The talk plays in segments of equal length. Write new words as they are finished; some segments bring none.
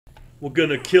We're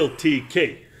gonna kill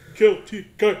TK. Kill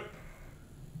TK.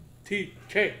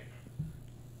 TK.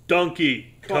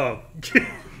 Donkey Kong.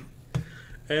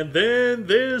 And then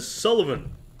there's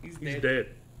Sullivan. He's dead.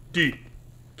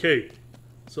 DK.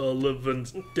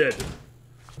 Sullivan's dead.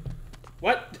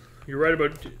 What? You're right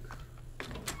about...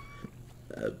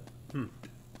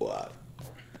 What?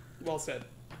 Well said.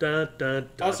 Dun, dun,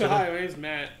 dun, Also, dun. hi, my name's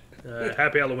Matt.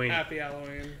 Happy Halloween. Happy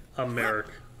Halloween. I'm Merrick.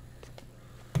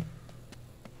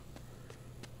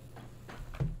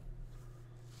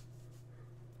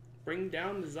 Bring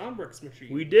down the Zombrix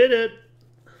machine. We did it.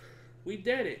 We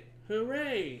did it.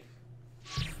 Hooray.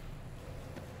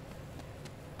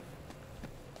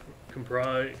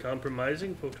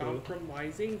 Compromising photo.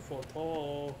 Compromising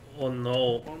photo. Oh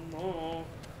no. Oh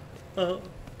no.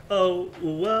 Oh,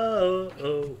 whoa,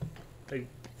 oh.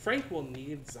 Frank will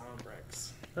need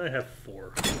Zombrix. I have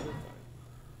 4.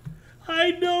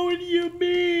 I know what you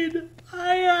mean.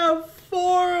 I have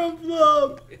 4 of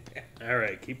them.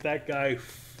 Alright, keep that guy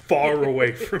far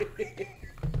away from me.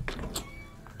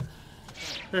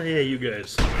 Oh, yeah, you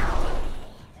guys.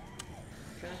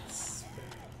 That's...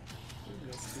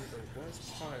 This is the worst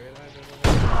pirate I've ever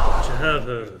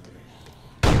had.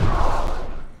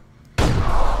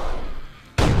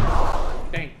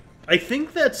 Dang. I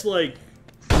think that's like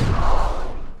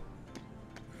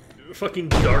fucking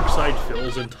Darkside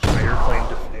Phil's entire claim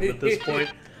to fame at this point.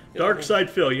 Darkside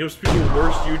Phil, you know, speaking of the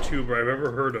worst YouTuber I've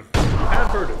ever heard of. You have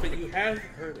heard of But him. you have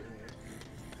heard of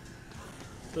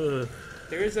him.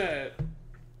 There is a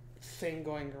thing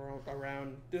going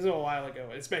around. This is a while ago,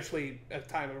 especially at the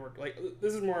time of work. Like,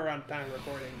 this is more around time of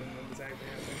recording than when this actually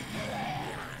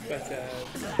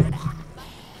happened. But,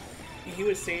 he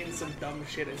was saying some dumb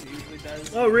shit as he usually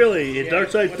does. Oh, really? Yeah,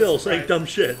 Darkside Phil saying dumb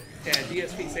shit. Yeah,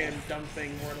 DSP saying dumb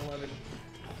thing more than 11.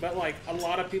 But, like, a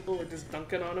lot of people were just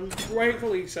dunking on him,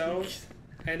 rightfully so.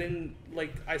 And then,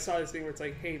 like, I saw this thing where it's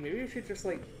like, hey, maybe you should just,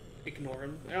 like, ignore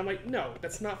him. And I'm like, no,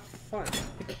 that's not fun.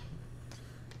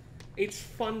 It's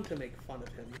fun to make fun of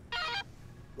him.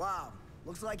 Wow,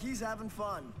 looks like he's having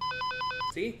fun.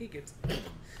 See? He gets...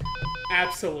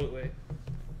 Absolutely.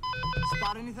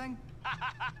 Spot anything? Now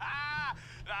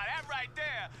that right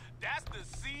there, that's the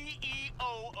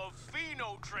CEO of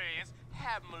Phenotrans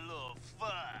having a little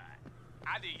fun.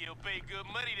 I think he'll pay good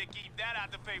money to keep that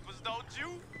out the papers, don't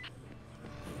you?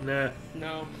 Nah.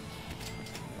 No.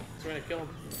 He's gonna kill him.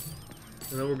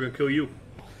 And then we're gonna kill you.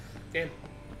 Damn.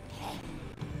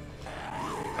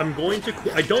 I'm going to...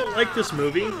 I don't like this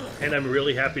movie, and I'm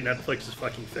really happy Netflix is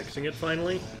fucking fixing it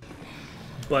finally.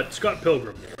 But Scott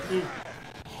Pilgrim.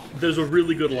 There's a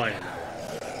really good line in that.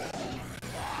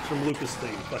 From Lucas the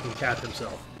fucking cat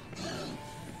himself.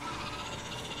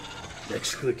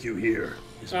 Next click you hear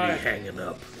is me hanging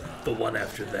up. The one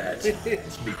after that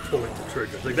is me pulling the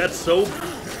trigger. Like, that's so...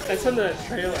 That's in the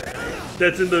trailer.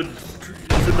 That's in the...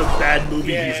 It's in the bad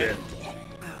movie he's in.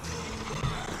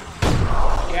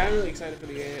 Yeah, I'm really excited for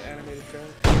the animated trailer.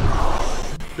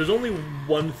 There's only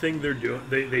one thing they're doing.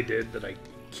 They did that I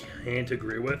can't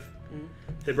agree with.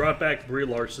 They brought back Brie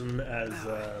Larson as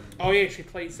oh yeah, she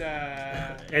plays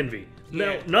Envy. Yeah.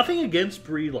 Now, nothing against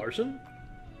Brie Larson,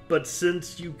 but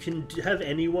since you can have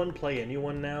anyone play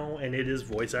anyone now, and it is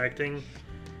voice acting,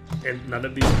 and none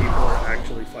of these people are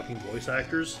actually fucking voice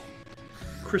actors,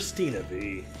 Christina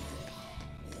V.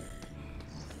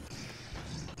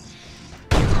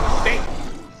 Dang.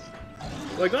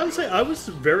 Like, honestly, I was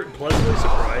very pleasantly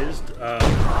surprised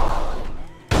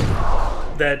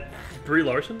that Brie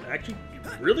Larson actually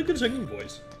really good singing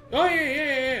voice. Oh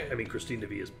yeah. I mean, Christina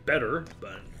V is better,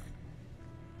 but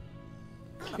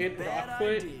Kid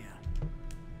Rockfoot.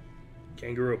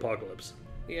 Kangaroo Apocalypse.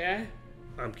 Yeah.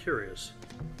 I'm curious.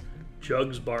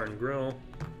 Jugs Bar and Grill.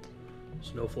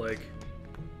 Snowflake.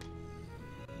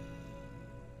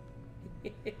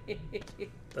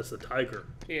 That's the tiger.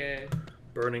 Yeah.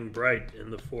 Burning bright in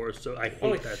the forest. So I hate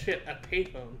Holy that. shit, a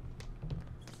payphone.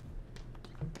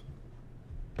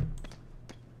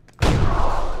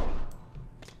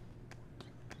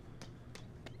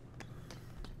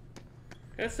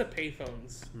 That's the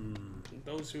payphones.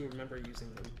 Those who remember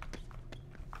using them.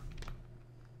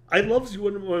 I love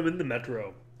when I'm in the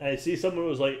metro and I see someone who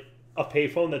was like a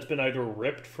payphone that's been either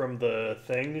ripped from the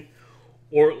thing,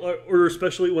 or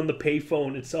especially when the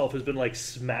payphone itself has been like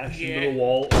smashed into the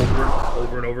wall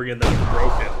over and over again, that it's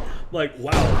broken. I'm like,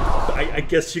 wow, I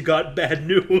guess you got bad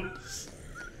news.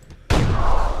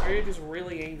 Or you're just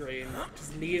really angry and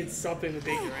just needed something to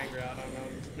take your anger out on them,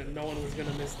 and no one was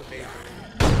gonna miss the payphone.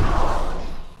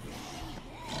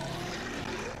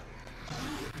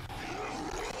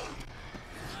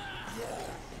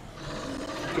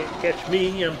 Can't catch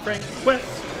me, I'm Frank West.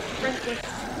 Frank West.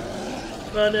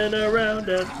 running around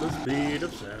at the speed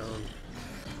of sound.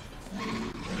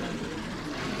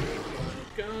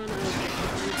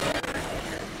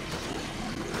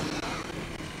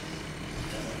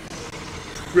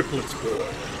 Triplets, boy.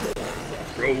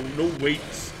 Throw no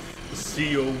weights. The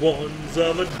CO1s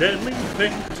of a deadly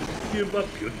fate. Give up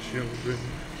your children.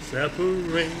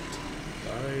 Separate.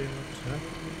 By time.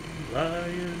 Lie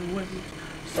in wait.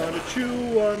 Sonic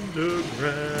Chew underground.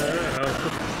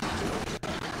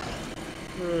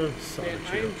 Man, I am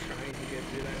trying to get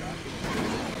through that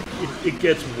document. It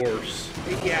gets worse.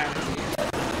 Yeah.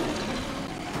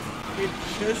 It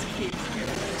just keeps getting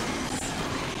worse.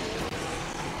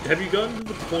 Have you gotten to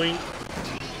the point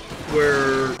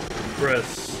where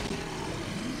Chris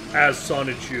as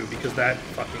Sonichu, because that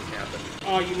fucking happened?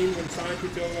 Oh, you mean when Sonic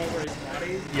was going over his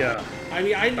body? Yeah. I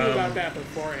mean, I knew about that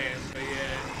beforehand, but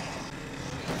yeah.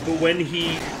 But when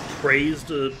he praised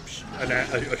a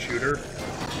shooter?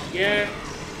 Yeah.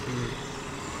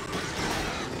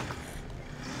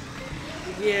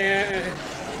 Yeah.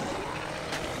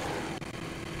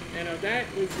 You know, that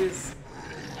was just...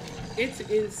 It's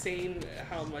insane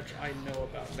how much I know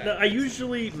about that. Now, I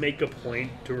usually make a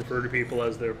point to refer to people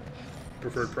as their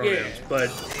preferred pronouns, but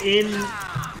in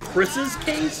Chris's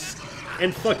case,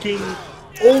 and fucking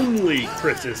only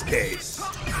Chris's case,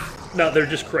 no, they're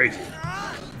just crazy.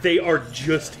 They are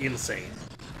just insane.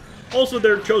 Also,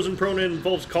 their chosen pronoun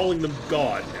involves calling them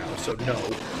God now, so no.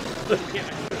 Yeah.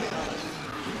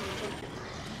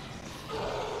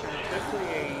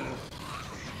 Definitely a...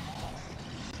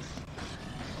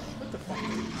 What the fuck?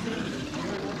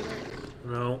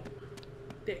 No.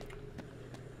 Dick.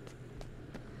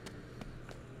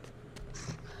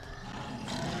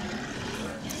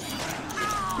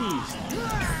 Please.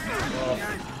 Oh.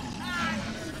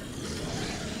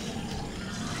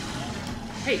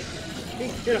 Hey,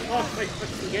 get off my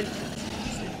fucking entrance.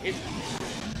 It...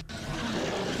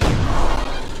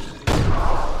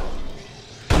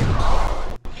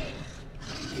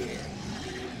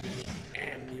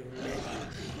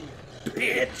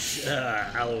 Bitch!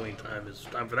 Halloween time is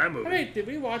time for that movie. Hey, did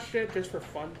we watch it just for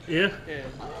fun? Yeah? Yeah.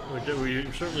 We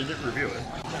certainly didn't review it.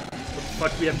 What the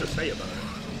fuck do we have to say about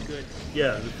it? Good.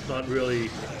 Yeah, it's not really...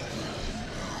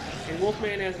 And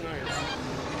Wolfman has an iron.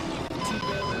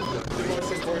 The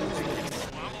most important thing.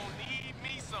 I'm gonna need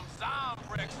me some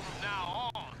Zombrex from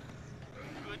now on.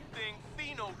 Good thing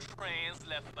Phenotrans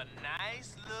left a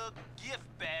nice little gift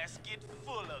basket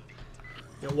full of it.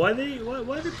 Yeah, why they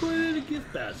put it in a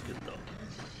gift basket though?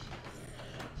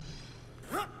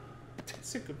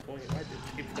 That's a good point. Why did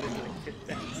they put it in a gift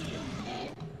basket?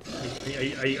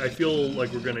 I feel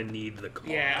like we're gonna need the car.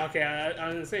 Yeah, okay,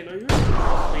 I'm gonna say, no, you're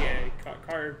right. But yeah,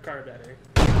 car better.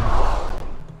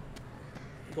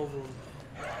 Go room.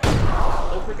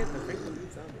 Don't forget the Franklin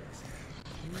Beats Zombrex.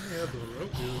 Yeah,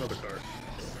 there's another car.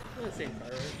 The same car,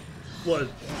 right? What?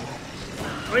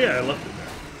 Oh yeah, I left it there.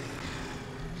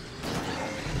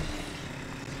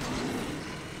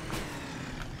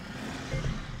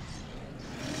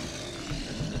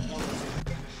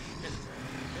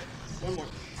 One more.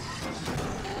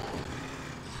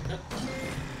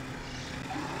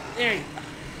 Hey!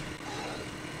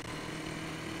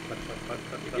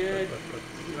 Good.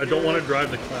 I don't want to drive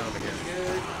the clown again.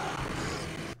 Good.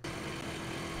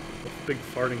 The big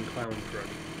farting clown truck.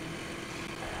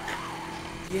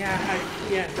 Yeah,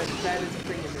 that is a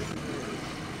thing in this movie.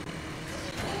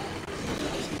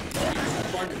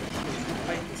 Barney, his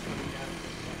pipe is coming down.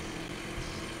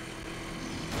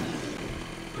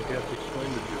 You have to explain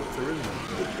the joke. There is no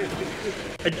joke.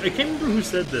 I can't remember who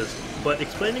said this, but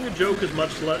explaining a joke is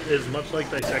much like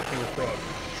dissecting a frog.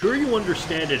 Sure, you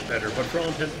understand it better, but for all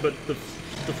intents, but the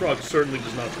frog certainly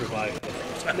does not survive the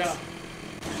process. No.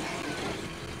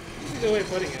 That's a good way of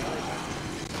putting it.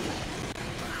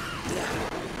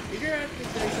 Did you ever have to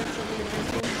dissect something in high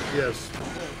school? Yes,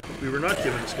 we were not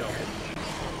given a scalpel.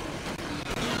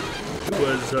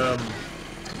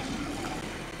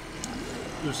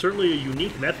 It was certainly a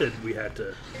unique method we had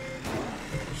to.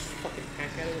 Just fucking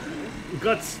hack at it with a knife? We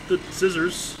got the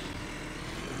scissors.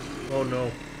 Oh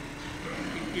no.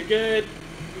 You're good.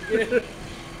 You're good.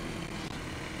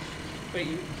 Wait,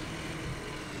 you...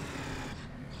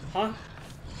 Huh?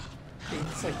 You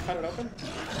just like cut it open?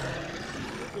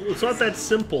 It's not that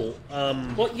simple.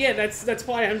 Well, yeah, that's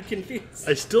why I'm confused.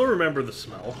 I still remember the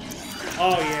smell.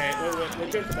 Oh yeah,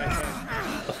 what joke did I say?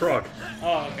 A frog.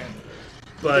 Oh, okay.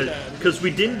 But because we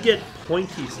didn't get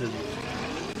pointy scissors,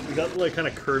 we got like kind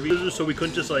of curvy scissors, so we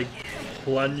couldn't just like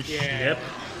plunge snip.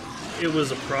 It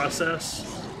was a process,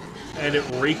 and it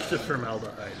reeked of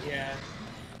formaldehyde. Yeah.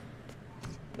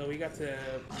 No, we had to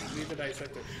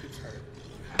dissect the shoots hard.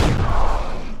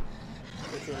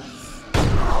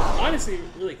 honestly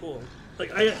really cool.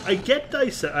 Like, I get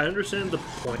dissect. I understand the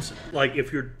points. Like,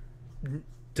 if you're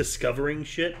discovering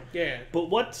shit. Yeah. But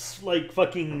what's, like,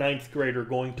 fucking 9th grader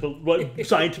going to... What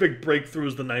scientific breakthrough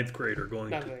is the 9th grader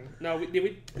going to... Nothing. No,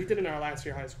 we did in our last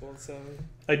year of high school, so...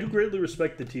 I do greatly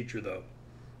respect the teacher, though.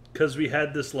 Because we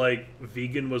had this, like,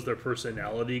 vegan was their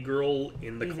personality girl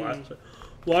in the class.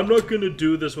 Well, I'm not going to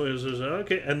do this one.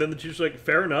 Okay. And then the teacher's like,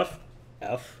 fair enough.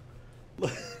 F.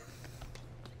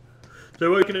 So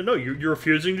what can I know? You're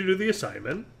refusing to do the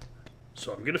assignment,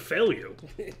 so I'm going to fail you.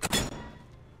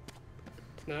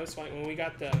 No, it's fine. When we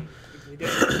got the... We did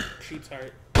Sheep's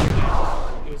Heart.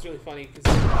 It was really funny because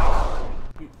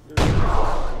we were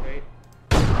right?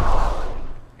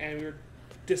 And we were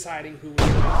deciding who was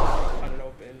going to cut it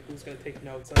open, who was going to take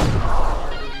notes on the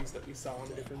arteries that we saw in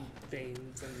the different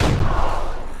veins.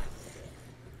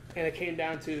 And it came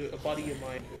down to a buddy of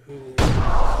mine who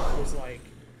was like,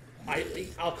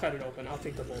 I'll cut it open, I'll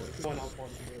take the bullet. No one else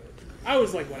wants to do it. I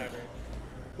was like, whatever.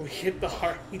 We hit the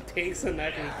heart, he takes a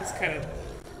knife and he just kind of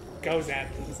goes at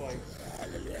it. He's like,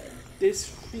 this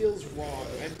feels wrong.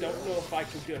 I don't know if I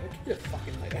can do it. I can do a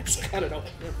fucking knife. I just cut it open.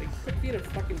 I'm like, quit being a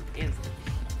fucking pants.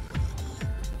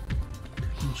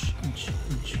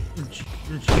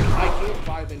 I can't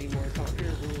vibe anymore.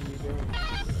 Computer ruined me, bro.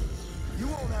 You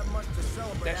won't have much to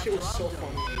celebrate. That shit was after so I'm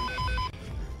done. funny.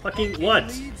 Fucking what?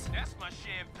 That's my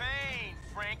champagne,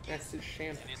 Frankie. That's the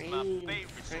And it's my champagne, favorite,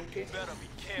 so Frankie. you better be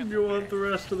careful. You want the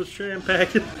rest of the sham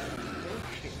packet?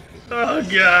 Oh,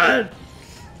 God.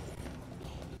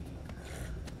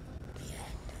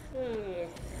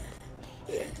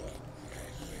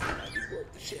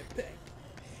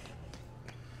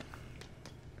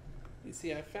 You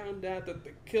see, I found out that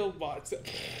the kill bots.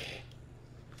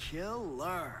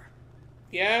 Killer.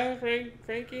 Yeah,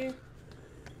 Frankie?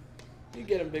 You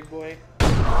get him, big boy.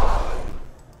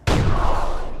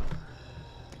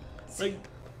 Like,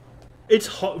 it's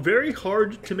very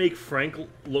hard to make Frank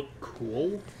look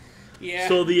cool. Yeah.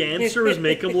 So the answer is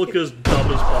make him look as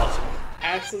dumb as possible.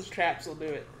 Axel's traps will do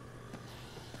it.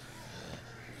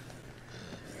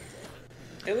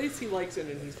 At least he likes it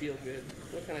and he feels good.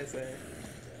 What can I say?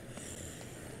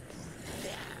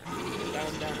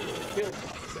 Down. Kill.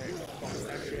 Sorry.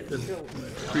 Kill.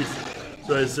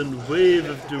 So I send wave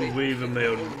after wave of my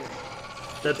own.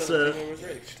 That's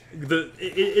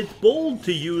it's bold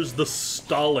to use the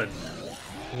Stalin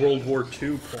World War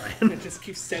II plan. It just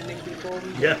keeps sending people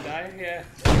and Yeah. die. Yeah.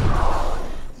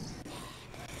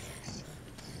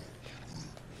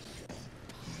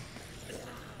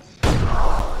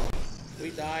 We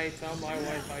die. Tell my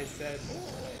wife I said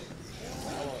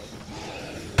hello.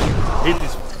 I hate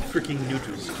these freaking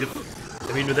neutrals.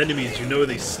 I mean, with enemies, you know where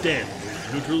they stand.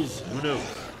 With neutrals, who knows?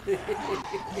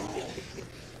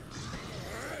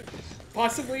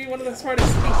 Possibly one of the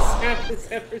smartest things Sam has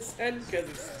ever said, because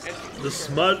it's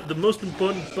The most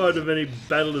important part of any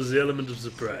battle is the element of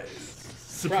surprise.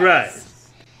 Surprise!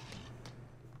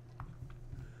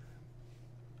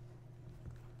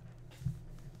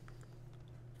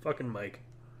 Fucking Mike.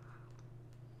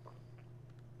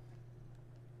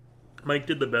 Mike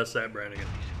did the best at Brannigan.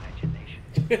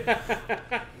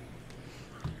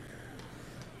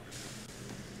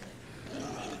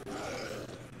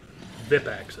 VIP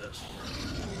access.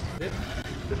 Yep.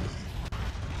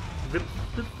 VIP.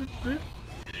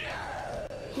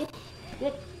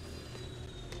 Whoop.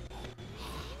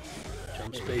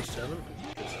 Jump space 7.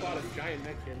 Just fought a giant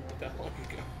mech here not that long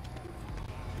ago.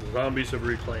 The zombies have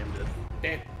reclaimed it.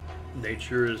 Damn.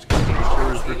 Nature is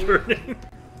returning.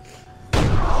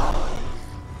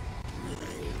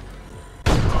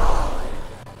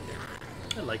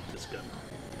 I like this gun.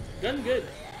 Gun good.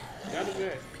 Gun is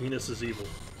good. Penis is evil.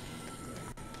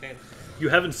 Damn. You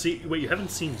haven't seen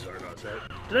Zardoz, right?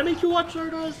 Did I make you watch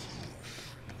Zardoz?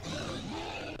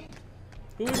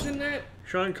 Who was in that?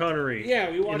 Sean Connery.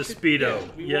 Yeah, we watched in a Speedo.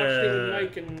 Yeah, we watched it with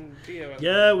Mike and Gio.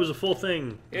 Yeah, it was a full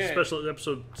thing. It was Yeah. a special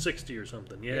episode 60 or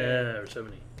something. Yeah, or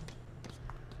 70.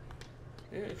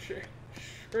 Yeah,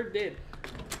 sure did.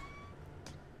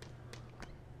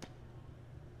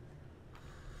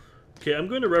 Okay, I'm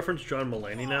going to reference John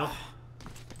Mulaney now.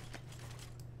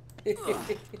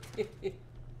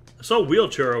 I saw a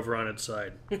wheelchair over on its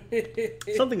side.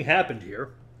 Something happened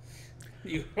here.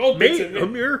 You hope Maybe it's a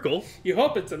miracle. You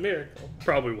hope it's a miracle.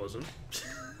 Probably wasn't.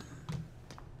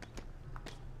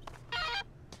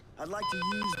 I'd like to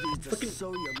use these to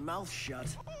sew your mouth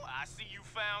shut. Oh, I see you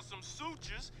found some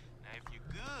sutures. Now, if you're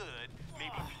good,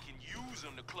 maybe we can use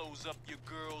them to close up your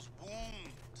girl's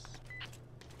wounds.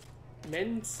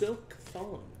 Men silk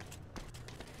thong.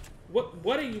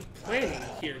 What are you planning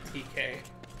here, TK?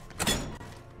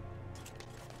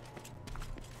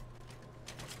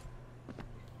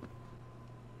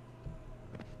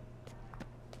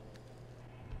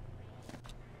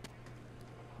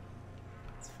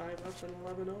 5 up and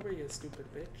 11 over, you stupid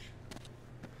bitch.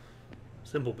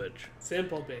 Simple bitch.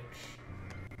 Simple bitch.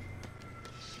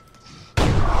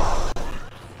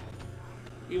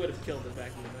 He would have killed it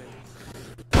back in the 90s.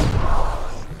 I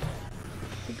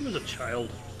think he was a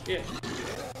child. Yeah.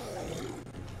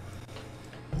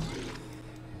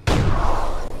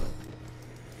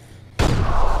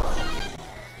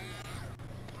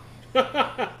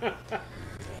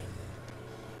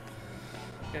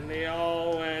 And they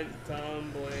all went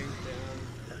tumbling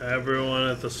down. Everyone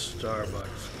at the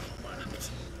Starbucks left.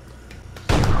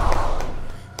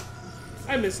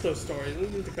 I miss those stories. They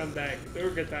need to come back. They were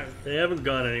good times. They haven't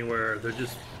gone anywhere. They're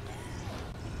just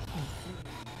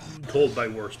told by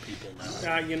worse people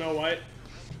now. You know what?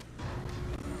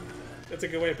 That's a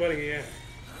good way of putting it, yeah.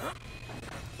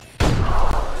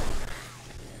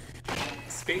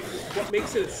 Space. What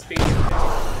makes it a space?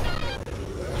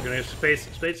 You're gonna go to space,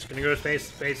 space, gonna go to space,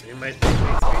 space, in my space.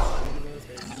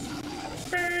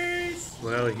 Space.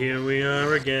 Well, here we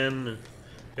are again.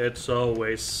 It's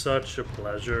always such a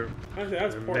pleasure. Actually, that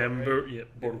was Remember, Portal, right? yeah,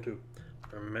 Portal 2.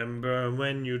 Remember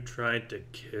when you tried to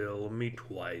kill me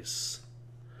twice?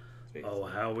 Space. Oh,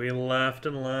 how we laughed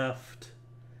and laughed.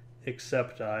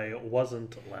 Except I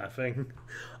wasn't laughing.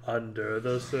 Under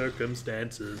the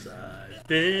circumstances, I've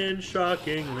been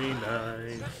shockingly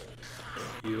nice.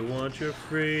 You want your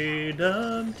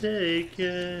freedom, take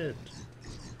it.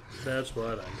 That's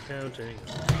what I'm counting.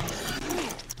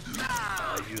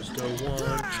 I used to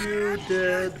want you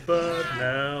dead, but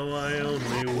now I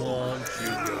only want you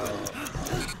gone.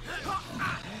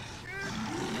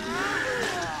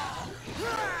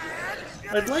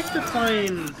 I'd like to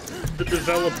find the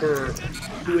developer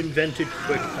who invented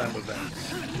QuickTime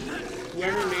events.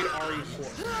 Whoever made RE4.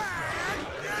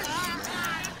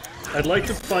 I'd like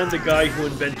to find the guy who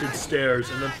invented stairs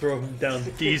and then throw him down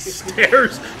these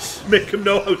stairs, make him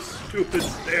know how stupid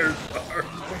stairs are.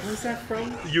 Where's that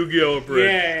from? Yu-Gi-Oh! Bridge.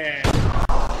 Yeah.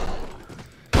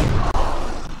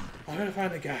 I'm gonna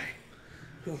find the guy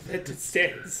who invented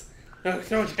stairs. No,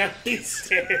 throw down these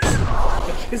stairs.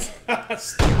 Because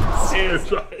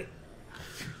stairs.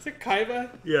 Is it Kaiba?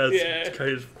 Yeah, it's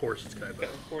Kaiba. Of course it's Kaiba.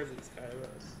 Of course it's Kaiba.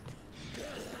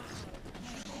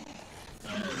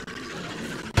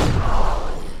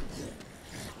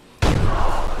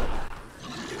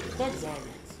 Fuck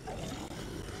zombies.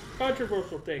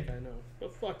 Controversial take, I know,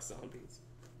 but fuck zombies.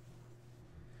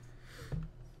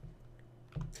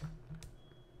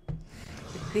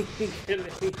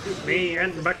 Me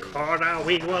and Bakura,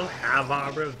 we will have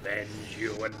our revenge.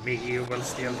 You and me will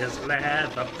steal his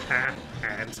leather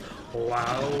pants.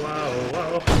 Wow, wow,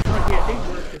 wow. Oh, yeah, they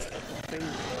work this thing.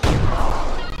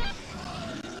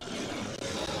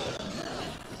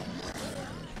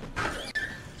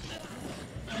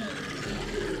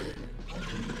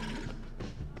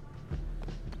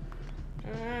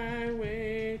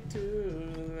 Highway to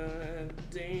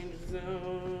the danger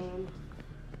zone.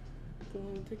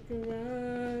 Gonna take a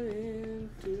ride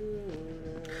into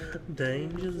the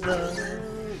Danger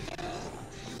zone.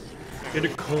 In a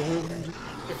cold,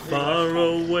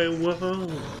 faraway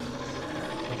world,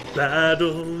 a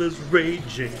battle is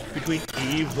raging between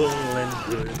evil and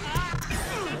good.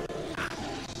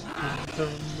 Here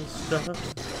come the stars.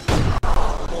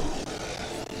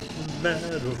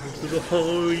 Battle to the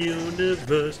whole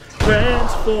universe.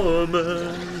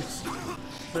 Transformers.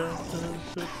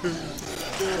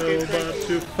 Robot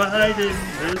to fight in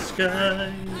the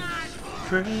sky.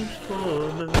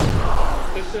 Transformers.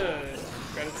 That's the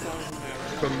credit song from that,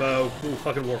 right? From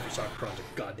fucking War for Soccer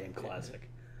Project. Goddamn classic.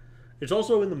 It's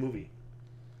also in the movie.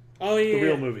 Oh, yeah. The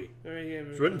real movie. Oh, yeah,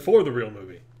 It's written for the real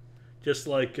movie. Just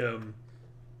like,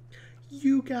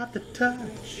 you got the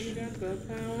touch. You got the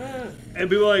power. And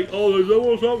people are like, oh, there's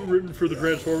almost something written for the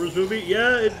Transformers movie.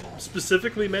 Yeah, it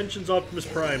specifically mentions Optimus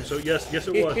Prime, so yes, it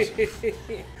was.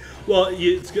 Well,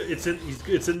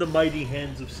 it's in the mighty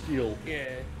hands of steel.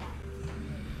 Yeah.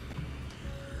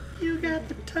 You got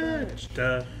the touch,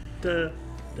 da da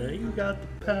da. You got the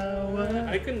power.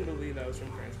 I couldn't believe that was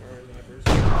from Transformers when I first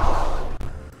heard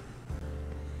it.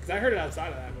 Because I heard it outside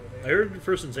of that movie. I heard it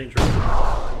first in Saints Row.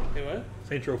 Hey, what?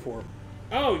 Saints Row 4.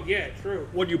 Oh, yeah, true.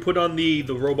 When you put on the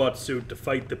robot suit to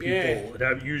fight the people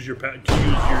Yeah. and use your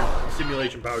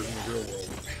simulation powers in the real world.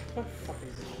 What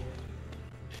fucking video?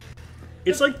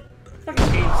 It's like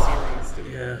Fucking game series, to be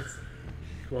yeah. honest.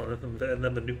 Well, and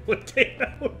then the new one came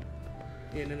out.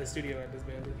 Yeah, and then the studio got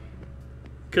disbanded.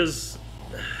 Because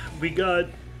we got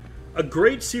a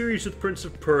great series with Prince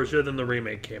of Persia, then the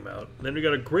remake came out. And then we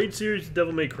got a great series with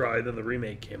Devil May Cry, then the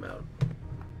remake came out.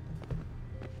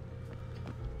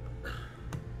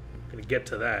 Gonna get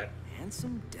to that.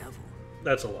 Handsome devil.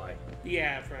 That's a lie.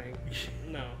 Yeah, Frank.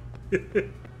 No.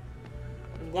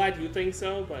 I'm glad you think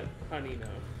so, but honey, no.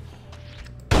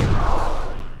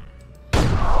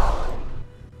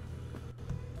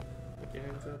 Put your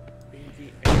hands up.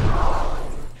 BGA.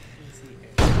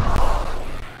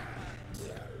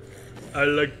 I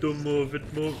like to move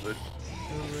it, move it.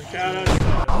 Shout out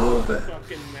to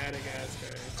fucking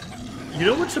Madagascar. You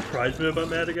know what surprised me about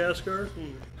Madagascar?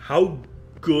 How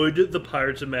good the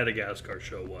Pirates of Madagascar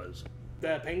show was.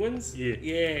 The penguins? Yeah.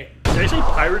 Yeah. Did I say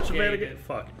Pirates of Yeah, you Madagascar? did.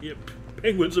 Fuck. Yeah,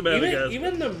 Penguins of Madagascar.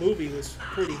 Even the movie was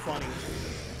pretty funny.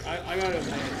 I gotta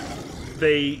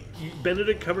admit.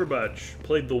 Benedict Cumberbatch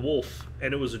played the wolf,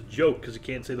 and it was a joke because he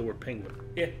can't say the word penguin.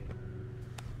 Yeah.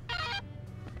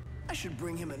 I should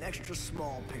bring him an extra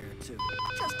small pair too,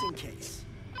 just in case.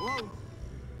 Whoa.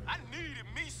 I needed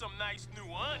me some nice new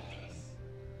undies.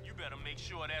 You better make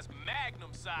sure that's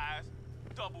Magnum size.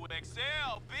 Double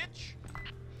XL, bitch.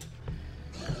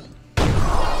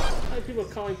 Why are people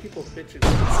calling people bitches?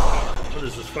 What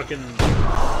is this fucking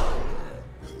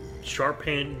Sharp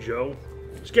Hand Joe?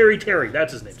 Scary Terry,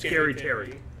 that's his name. Scary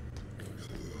Terry.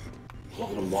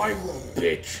 Welcome to my world,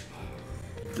 bitch.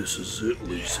 This is it,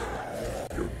 Lisa.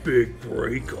 Your big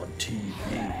break on TV.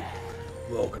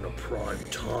 Welcome to prime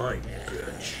time,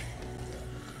 bitch.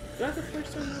 Is that the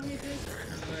first one that we did?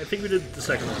 I think we did the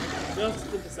second one. No, let's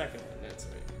do the second one. That's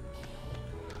right.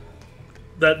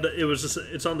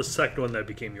 It's on the second one that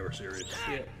became your series.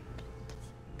 Yeah.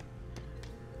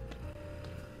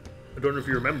 I don't know if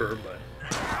you remember, but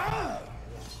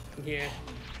Yeah.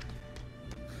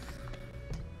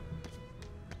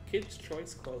 Kids'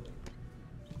 Choice Clothing.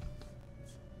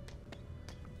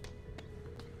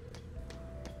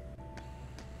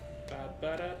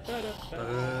 Ba-da-ba-da-ba.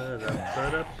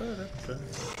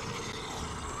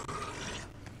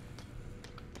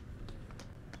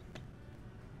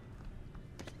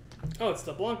 Oh, it's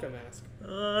the Blanca mask.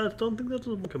 I don't think that's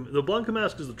the Blanca. The Blanca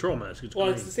mask is the troll mask. It's Well,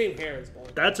 green. it's the same hair as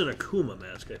Blanca. That's an Akuma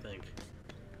mask, I think.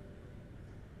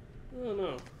 I don't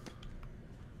know.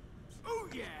 Oh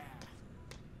yeah.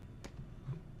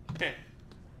 Heh.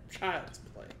 Child's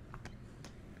play.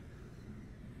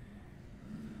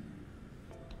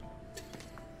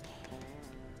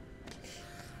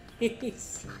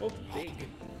 He's so big.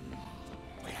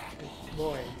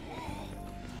 Boy.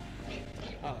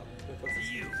 Oh, what's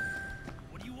this? You.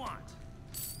 What do you want?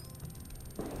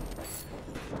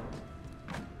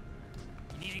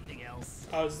 You need anything else?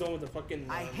 I was done with the fucking.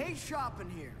 I hate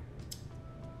shopping here.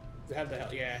 They have the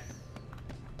hell, yeah.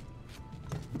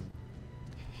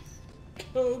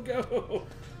 Go. Oh,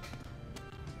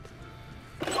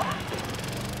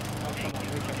 come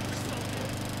on, wake up.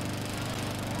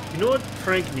 You know what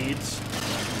Frank needs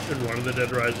in one of the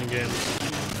Dead Rising games?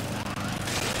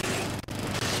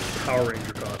 Power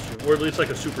Ranger costume, or at least like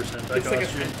a Super Sentai It's like a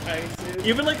costume. Sentai suit.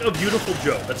 Even like a Beautiful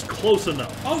Joe. That's close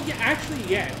enough. Oh yeah, actually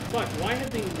yeah. Fuck, why have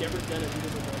they never done a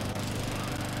Beautiful Joe costume?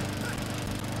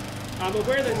 I'm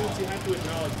aware that means you have to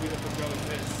acknowledge Beautiful Joe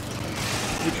exists.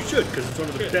 Which you should, because it's one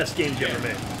of the Should. best games you Yeah. ever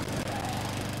made.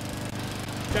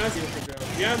 Shout out to Beautiful Joe.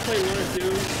 If you haven't played 1 or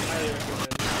 2, highly recommend.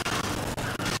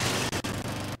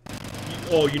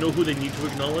 Oh, you know who they need to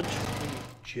acknowledge?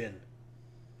 Jin.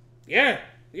 Yeah,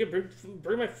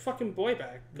 bring my fucking boy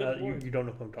back. Good You, lord. you don't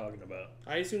know who I'm talking about.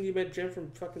 I assumed you meant Jim from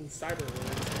fucking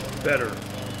Cyberwars. Better.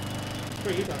 What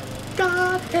are you talking about?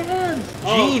 God damn!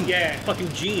 Oh, Gene! yeah. Fucking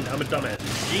Gene. I'm a dumbass.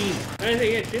 Gene. I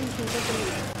think, yeah, Jim's from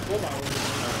fucking Robot Wars.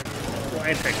 Well,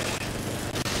 antagonist.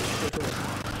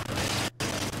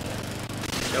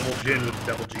 Devil Jin with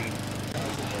Devil Gene.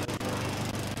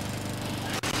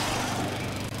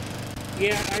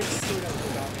 Yeah, I've seen that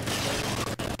without me.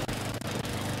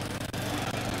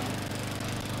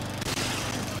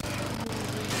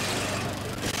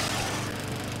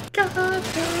 God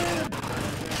damn!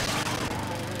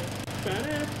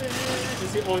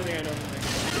 It's the only thing I know.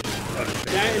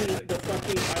 That and the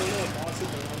fucking, I don't know what boss is,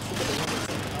 but I'm super the one that's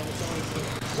in the Elvis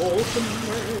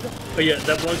song. Oh yeah,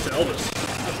 that belongs to Elvis.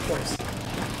 Of course.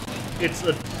 It's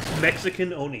a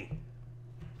Mexican Oni.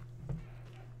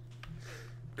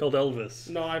 Called Elvis.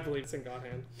 No, I believe it's in God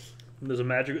Hand. And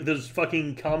there's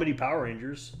fucking comedy Power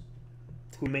Rangers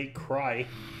who make cry.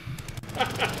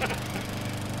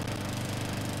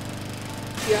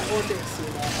 Yeah, or things soon.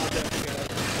 I'll definitely get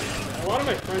it. A lot of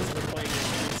my friends have been playing it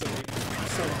recently.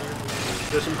 Some versions.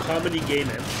 There's some comedy gay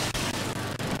men.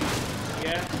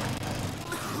 Yeah.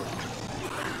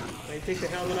 They take the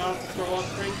helmet off, throw up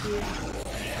Frankie.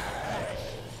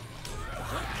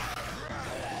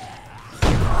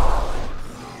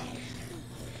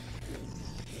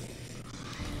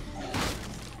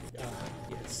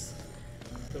 Yes.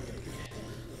 The lady.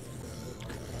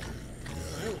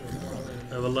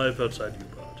 life outside you,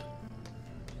 bud.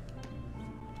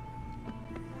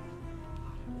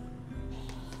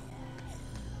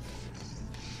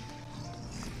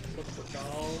 Look for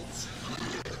dolls.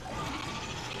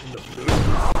 In the food.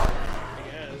 I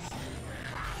guess.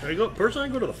 There you go. Personally,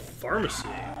 I go to the pharmacy.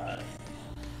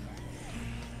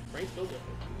 Frank's built it.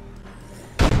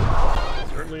 It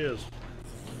certainly is.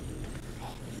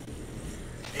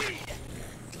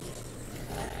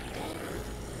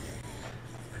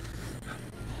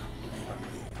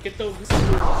 Get those moving,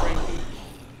 Frankie.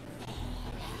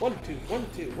 1, 2, 1,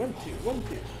 2, 1, 2, 1,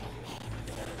 2.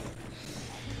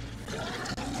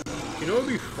 You know what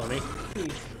would be funny?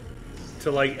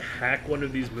 To like hack one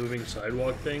of these moving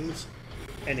sidewalk things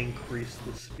and increase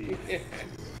the speed.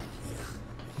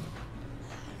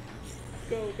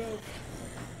 Go, go.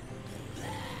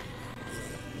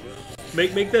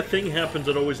 Make that thing happen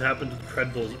that always happens with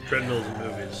treadmills in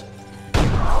movies.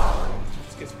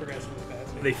 Just gets progressively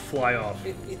faster. They fly off.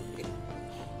 This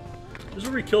is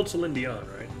where we killed Celine Dion,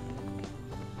 right?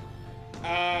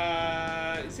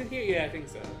 Is it here? Yeah, I think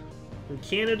so. And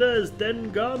Canada is dead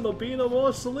and gone, there'll be no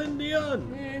more Celine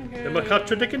Dion. Then we'll cut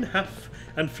your dick in half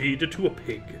and feed it to a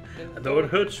pig. And though it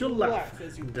hurts, you'll laugh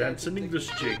and dance an English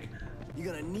jig.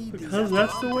 You're gonna need these Because after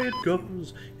that's all. the way it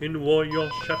goes. In war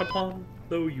you're shut upon,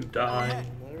 though you die.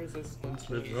 What resistance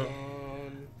Let's was go.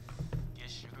 on?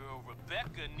 Guess your girl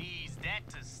Rebecca needs that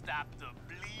to stop the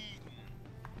bleeding.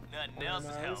 Nothing else is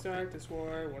Let's helping. start this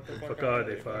war. What the Fuck are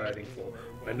they fighting for?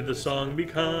 When did the song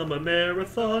become a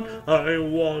marathon? I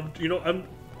want, you know,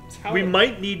 we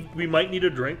might need a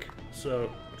drink.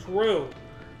 So True.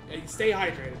 Yeah, stay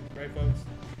hydrated, right, folks?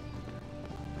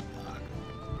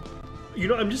 you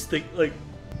know, I'm just thinking like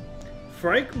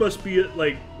Frank must be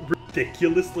like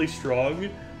ridiculously strong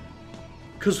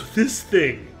because this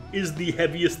thing is the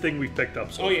heaviest thing we've picked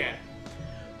up so Oh far. yeah.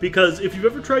 Because if you've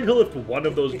ever tried to lift one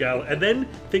of those gallons, and then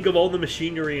think of all the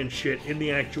machinery and shit in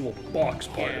the actual box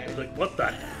part of it, like what the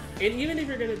hell? And even if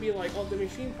you're gonna be like, oh, the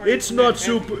machine part. It's isn't not that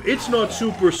heavy. super. It's not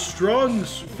super strong,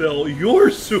 Phil.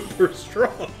 You're super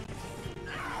strong.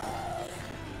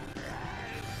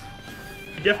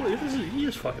 Definitely, he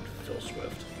is fucking Phil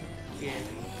Swift. Yeah.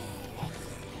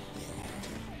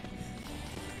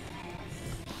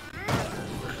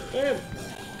 Damn.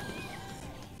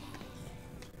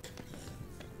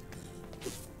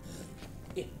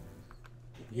 Yeah.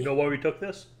 You know why we took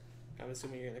this? I'm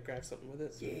assuming you're gonna craft something with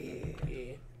it.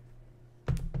 Yeah.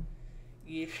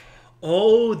 Yeah.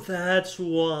 Oh, that's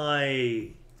why.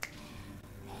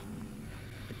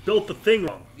 I built the thing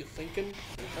wrong. You thinking? You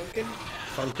thinking?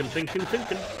 Funkin', thinking.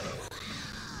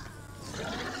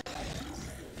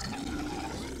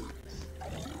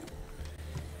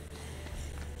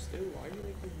 Stu, why are you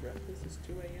making breakfast? It's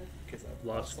 2 a.m. Because I've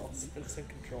Lost. lost all sense and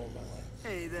control of my life.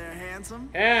 Hey there, handsome.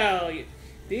 Hell yeah.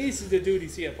 This is the dude you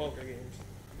see at poker games.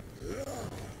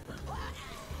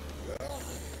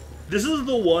 This is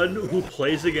the one who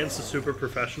plays against the super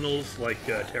professionals like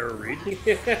Tara Reid.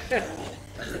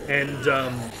 And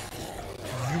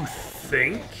you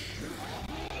think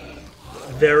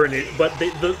they're in it, but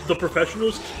the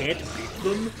professionals can't beat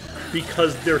them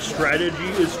because their strategy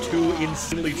is too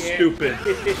insanely stupid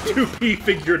to be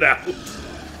figured out.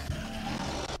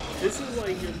 This is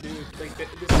like your dude, like this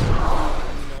is the dude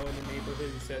that you know in the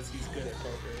neighborhood who says he's good at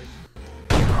poker.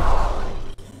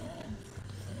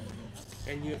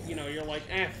 And you know, you're like,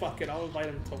 fuck it, I'll invite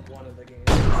him to one of the games.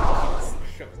 He just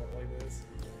shows up like this.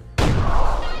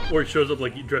 Or he shows up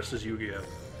like he dressed as Yu-Gi-Oh!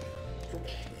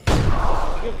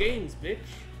 Video games, bitch.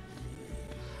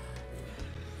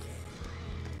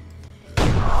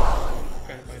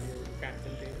 Trying to find your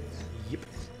crafting tables. Yep.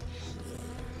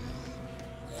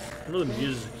 I know the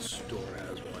music store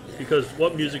has one. Because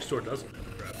what music store doesn't have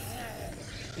a crap?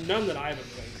 None that I've been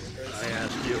playing. I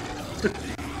asked you.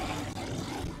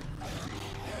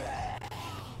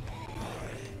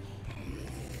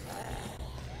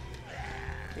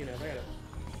 You know,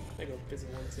 they go busy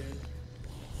one soon.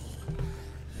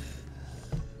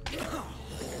 I'll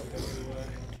go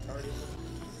to party.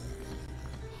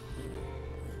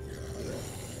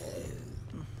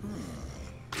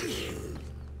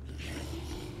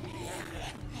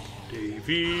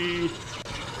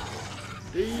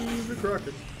 Davy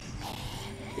Crockett.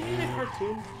 Is it a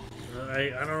cartoon? I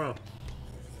don't know.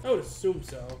 I would assume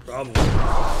so. Probably.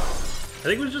 I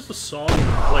think it was just a song,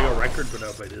 like a record put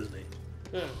out by Disney.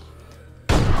 Yeah.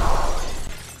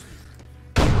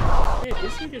 Yeah,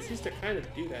 Disney just used to kind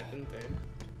of do that, didn't they?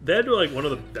 They had like one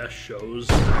of the best shows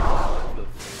back in the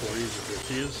 40s or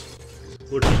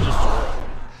 50s, which was just Zorro.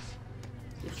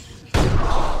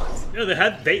 Yeah,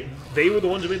 they were the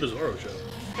ones who made the Zorro show.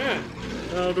 Yeah.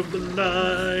 Out of the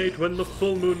night when the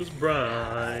full moon is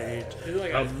bright Is it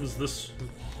like comes this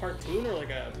a cartoon or like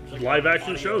a live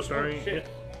action audio? show Oh, starring. shit.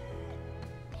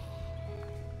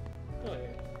 Oh, yeah.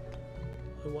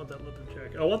 I want that leather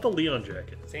jacket. I want the Leon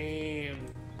jacket. Same.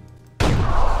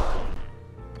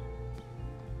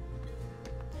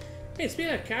 Hey,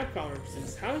 speaking of Capcom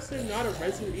references, how is there not a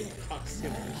Resident Evil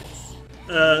costume in this?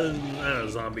 I don't know,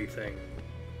 zombie thing.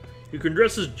 You can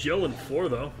dress as Jill in 4,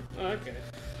 though. Oh, okay.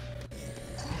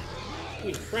 You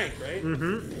mean Frank, right?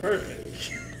 Mm-hmm.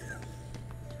 Perfect.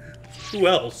 Who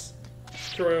else?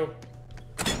 True.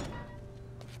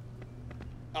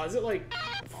 Oh, is it like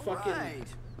fucking... Right.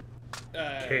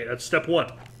 Okay, that's step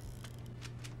 1.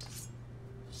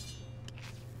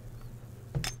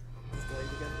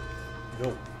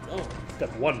 No. Oh,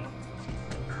 Step 1.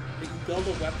 you build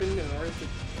a weapon in order to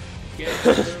get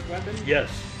another weapon? Yes.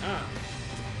 Ah.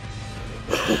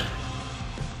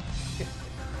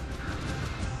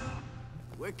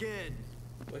 Wicked.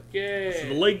 Wicked. So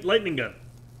the lightning gun.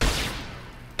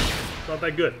 Not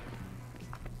that good.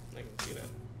 I can see that.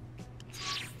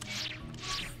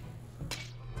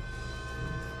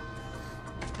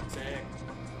 Sick.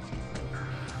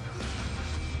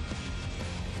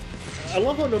 I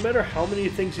love how no matter how many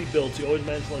things he builds, he always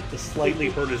manages like to slightly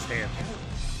hurt his hand.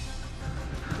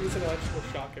 He's an electrical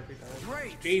shock every time.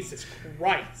 Great. Jesus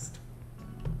Christ.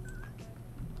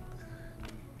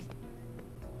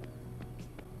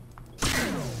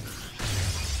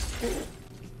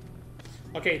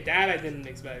 Okay, that I didn't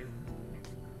expect.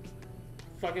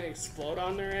 Fucking explode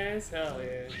on their ass? Hell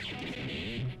yeah.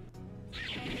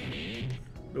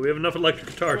 Do we have enough electric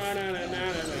guitars?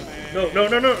 No. No.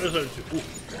 There's no- Ooh.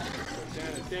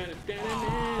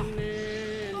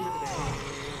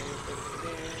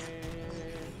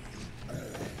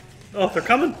 Oh, they're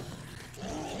coming.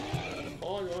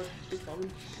 Oh, God, they're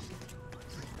coming.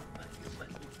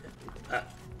 Ah.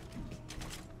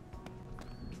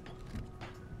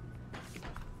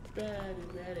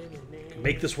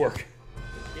 Make this work.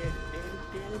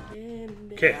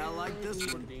 Okay. I like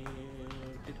this one.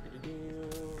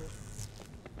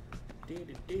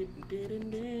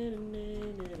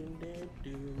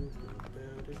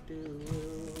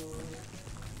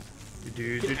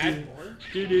 Can add more?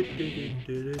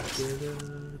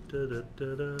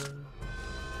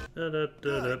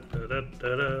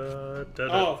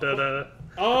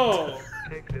 Oh!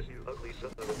 Take this, you ugly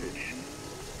son of a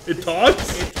bitch. It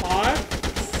talks? It talks?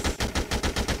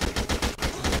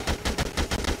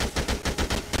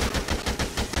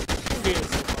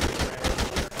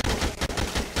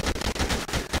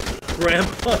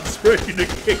 Grandpa's ready to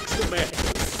kick some ass.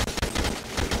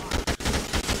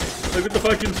 Look at the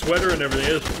fucking sweater and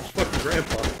everything. It's fucking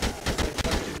Grandpa.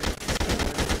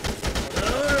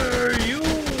 You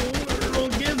will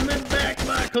give me back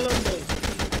my Columbo.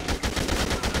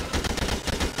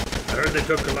 I heard they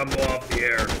took Columbo off the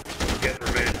air. Get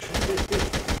revenge.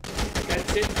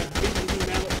 That's it. I'm beating you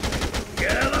now.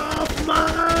 Get off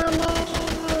my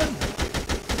lawn!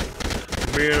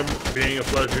 Being a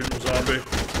flesh-eating zombie.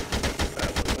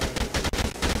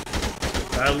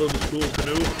 Battle of the School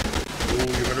Canoe. Oh,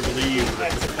 you better believe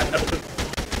that.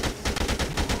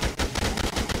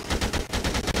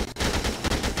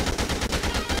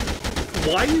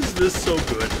 Why is this so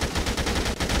good?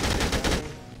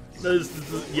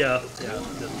 Yeah.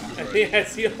 I think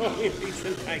that's the only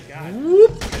reason I got.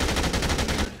 Whoop.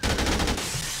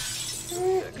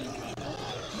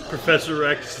 Professor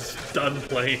X is done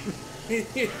playing.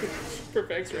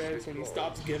 Perfects Rex when he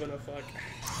stops giving a fuck.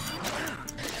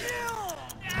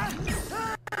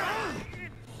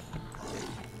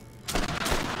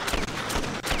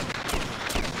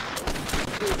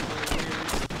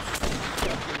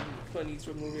 Funniest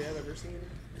movie I've ever seen.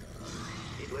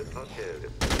 He left us dead.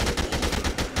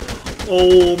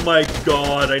 Oh my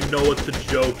god, I know what the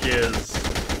joke is.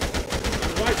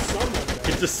 Why someone though?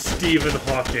 It's a Stephen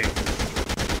Hawking.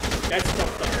 That's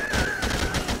fucked up.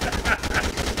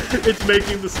 It's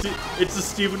making it's the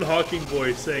Stephen Hawking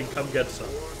voice saying, "Come get some."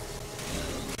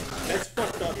 That's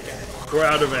fucked up, guys. We're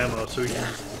out of ammo, so we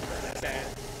can. Sad.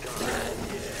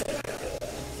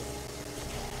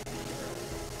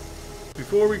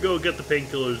 Before we go get the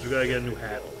painkillers, we gotta get a new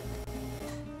hat.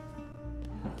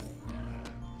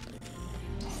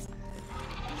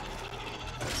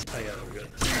 Oh yeah, we're good.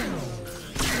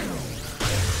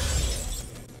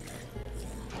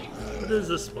 What is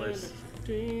this place?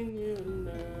 Between you and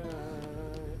I.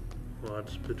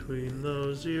 What's between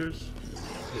those ears?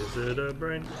 Is it a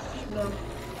brain? No.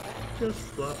 Just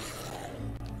fluff.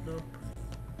 Nope.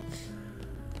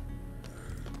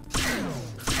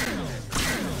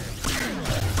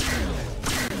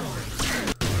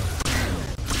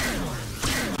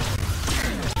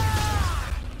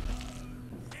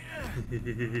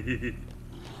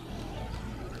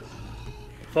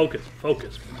 Focus,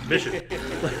 focus. Mission.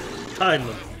 Time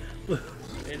limit.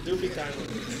 And do be time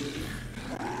limit.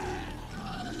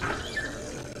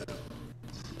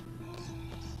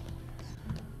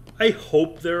 I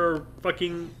hope there are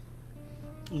fucking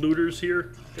looters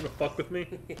here gonna fuck with me.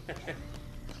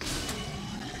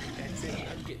 That's it.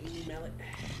 I'm getting you, mallet.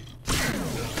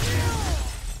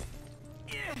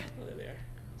 Oh, there they are.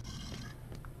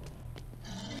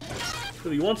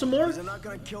 So you want some more? They're not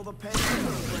gonna kill the pain.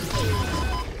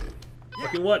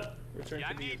 Fucking what? Return Yeah,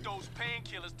 to I the need those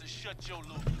painkillers to shut your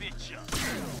little bitch up.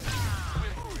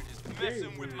 Whimpering is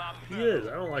messing with my He nerve. is.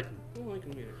 I don't like him. I don't like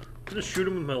him either. I'm gonna shoot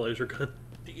him with my laser gun.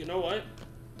 You know what?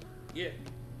 Yeah.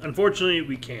 Unfortunately,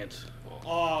 we can't.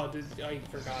 Oh, I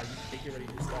forgot. You think you're ready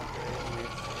to stop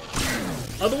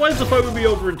there. Otherwise, the fight would be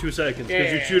over in 2 seconds because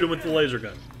Yeah. you'd shoot him with the laser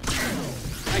gun.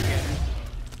 I get it.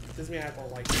 Doesn't mean I don't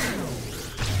like it.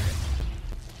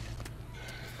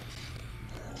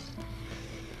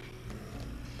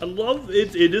 I love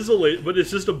it. It is a laser, but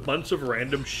it's just a bunch of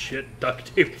random shit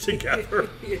duct taped together.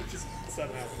 It just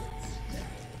somehow works.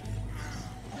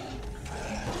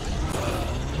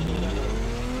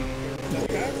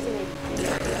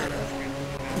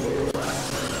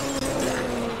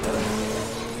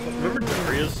 Remember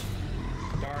Darius?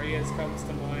 Darius comes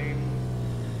to mind.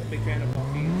 A big fan of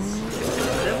Buffy's.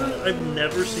 I've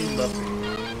never seen Buffy.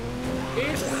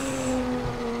 It's...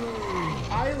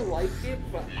 I like it,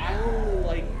 but I don't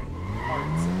like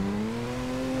parts of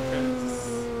it. Because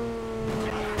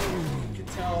you can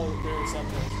tell there are some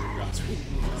things for Joss Whedon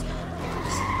movies.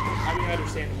 I mean, I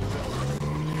understand the movie.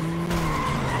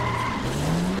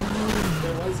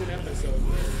 There was an episode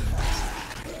where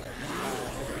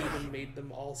even made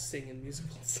them all sing in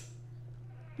musicals.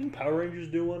 Didn't Power Rangers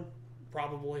do one?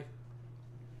 Probably.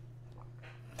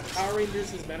 Power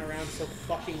Rangers has been around so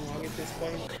fucking long at this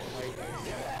point. Like,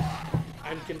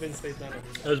 I'm convinced they've done it.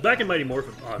 It was back in Mighty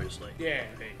Morphin, obviously. Yeah,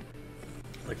 they.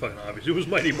 Like fucking obvious. It was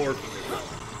Mighty Morphin.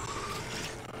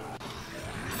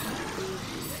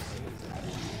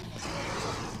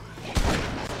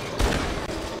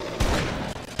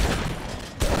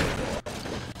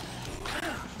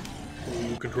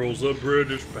 Who controls the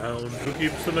British pound? Who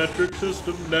keeps the metric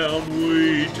system down?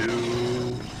 We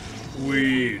do.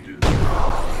 We do.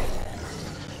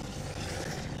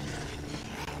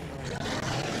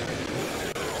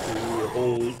 Who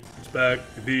holds back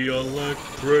the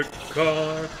electric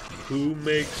car? Who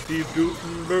makes Steve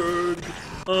Gutenberg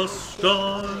a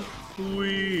star?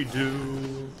 We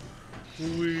do.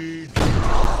 We do.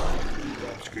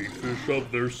 Skatefish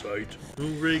of their sight. Who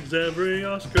rigs every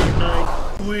Oscar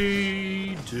night?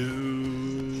 We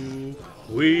do.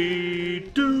 We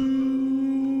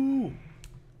do.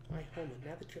 Hi, Homer,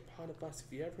 now that you're on a bus,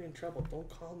 if you're ever in trouble, don't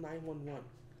call 911.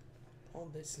 Call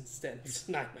this instead. It's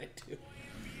 992.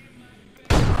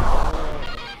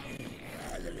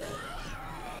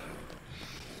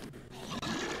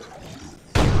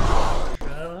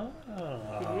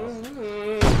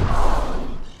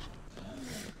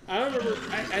 I don't remember.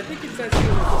 I think it's that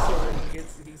same episode where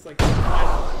he's like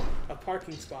finding a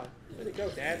parking spot. Where'd it go,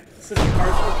 Dad? It's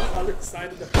parked on the other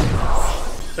side of the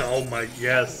fence. Oh my,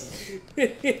 yes.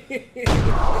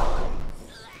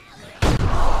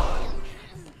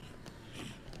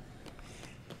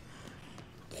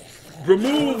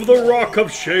 Remove the rock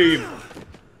of shame.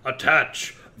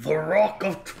 Attach the rock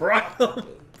of triumph.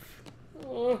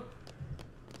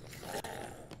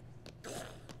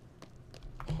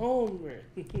 Homer.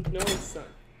 No, son.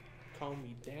 Call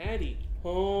me Daddy.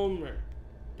 Homer.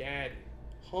 Daddy.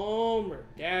 Homer.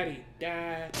 Daddy.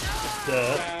 Dad.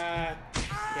 Dad.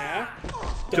 Yeah?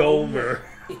 Domer.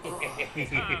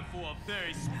 Time for a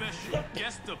very special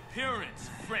guest appearance,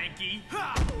 Frankie.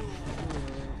 Ha!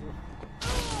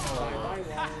 Bye bye,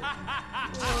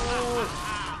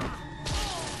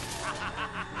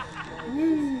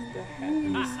 the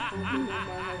happiest moment of my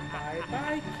life. Bye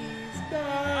bye, keys.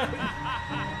 Bye.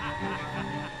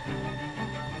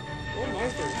 Oh, my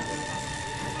birthday.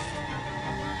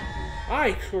 Ay,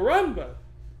 caramba.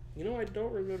 You know, I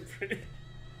don't remember it.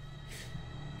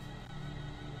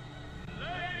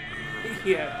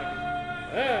 Yeah.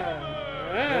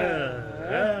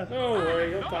 Don't worry,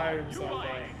 he'll tire himself out.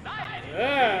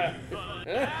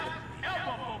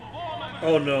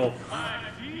 Oh no.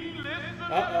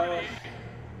 Uh-oh.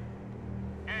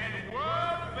 And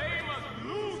world famous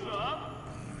loser,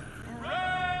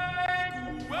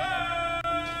 Frank West.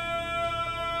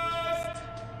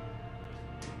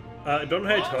 I don't know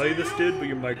how to tell you this, dude, but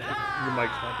your mic's not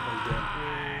plugged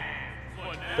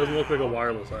in. Doesn't look like a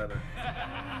wireless either.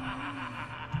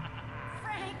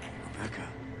 Rebecca.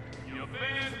 Your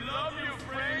fans love you,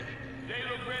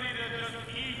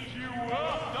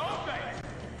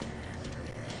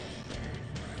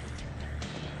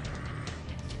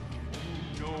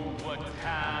 what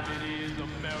time it is,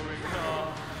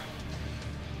 America?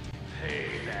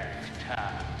 Payback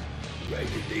time.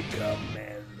 Ragged they come,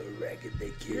 man. The ragged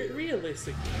they kill.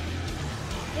 Realistically,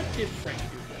 what did Frank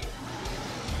do better?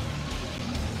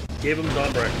 Gave him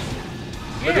Don Breaks.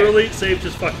 Yeah. Literally saved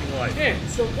his fucking life. Yeah,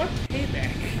 so what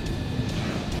payback?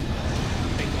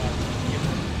 Thank God.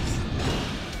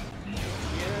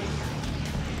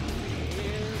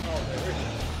 Oh, there it is.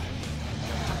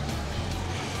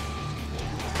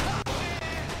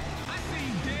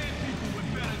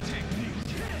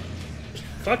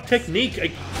 Fuck technique.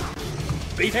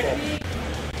 Baseball. Technique.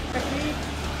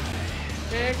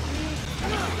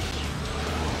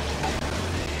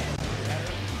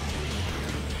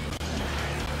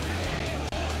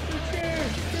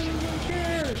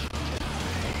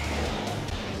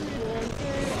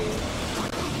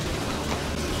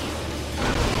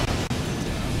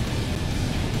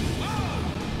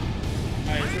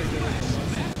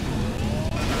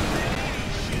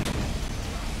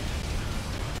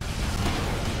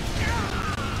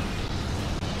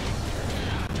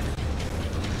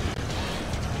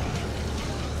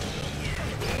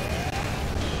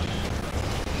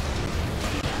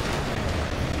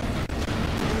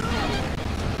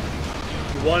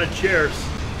 Wanted chairs.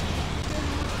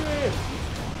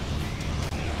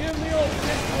 Give me all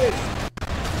this.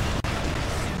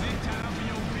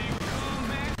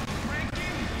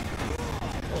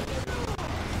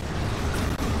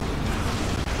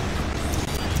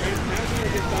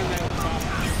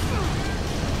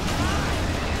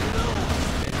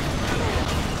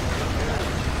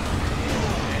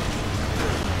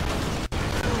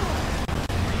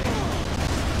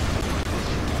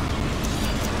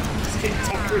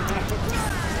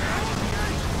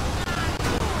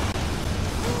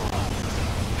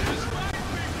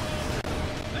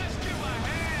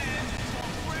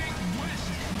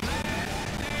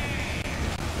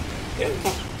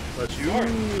 That's you.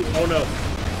 Oh no.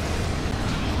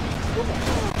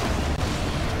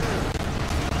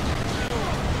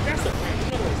 That's a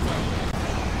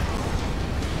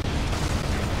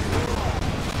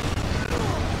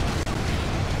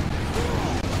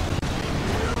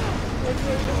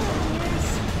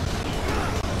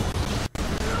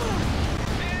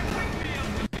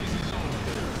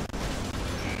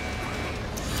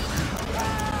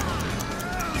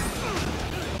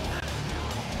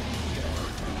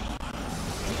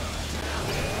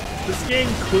This game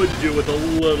could do with a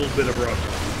little bit of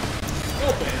rough.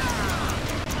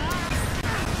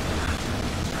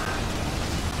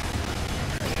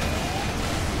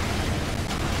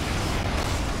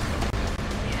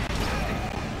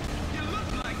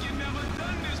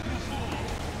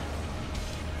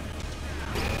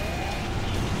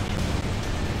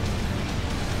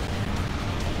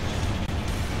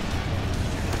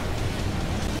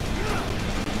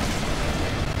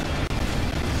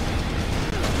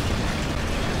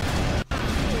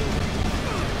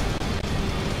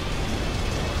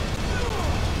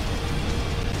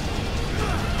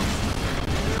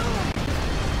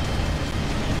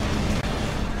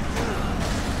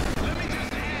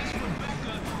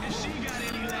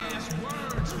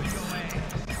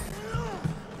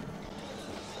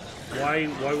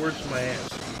 Why words to my ass?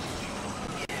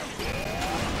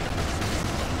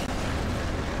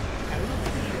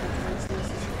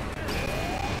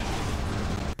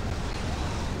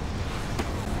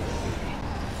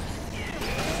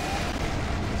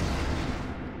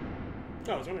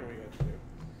 Oh, I was wondering what you had to do.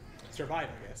 Survive,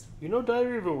 I guess. You know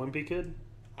Diary of a Wimpy Kid?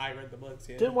 I read the books,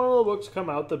 yeah. Didn't one of the books come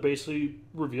out that basically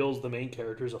reveals the main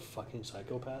character is a fucking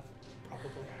psychopath?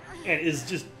 Probably. And is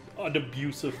just an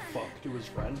abusive fuck to his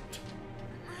friend?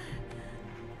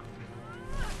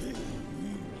 Use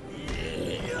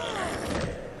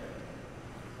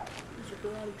your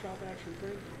karate chop action,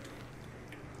 Frank.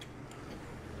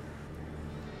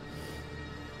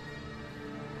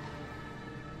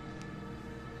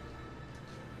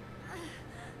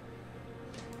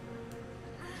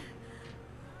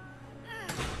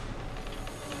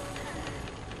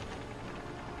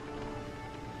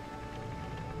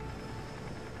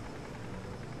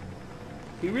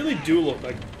 He really do look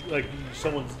like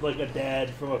someone's like a dad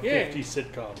from a Yeah. 50s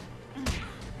sitcom.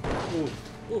 Oof.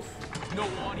 Oof. No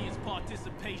audience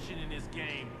participation in this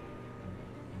game.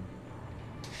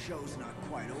 Show's not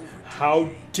quite over. How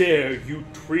dare you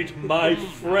treat my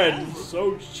friend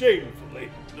so shamefully?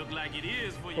 Look like it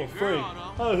is for your Oh, girl,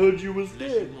 Frank, though. I heard you was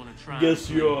Unless dead. you wanna try Guess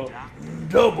and you're bring it down.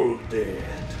 double dead.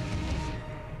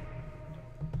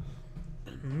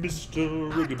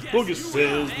 Mr. Riggy Boogie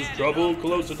says there's trouble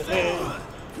close at hand.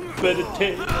 Better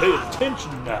pay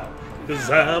attention now, 'cause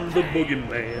I'm the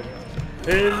boogeyman.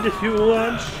 And if you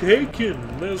aren't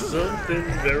shaking, there's something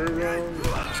very wrong.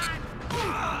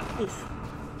 Oof.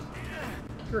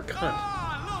 You're a cunt.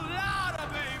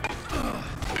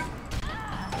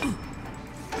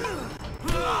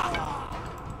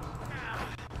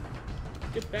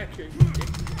 Get back here, you dick.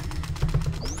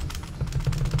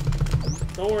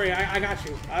 Don't worry, I got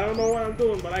you. I don't know what I'm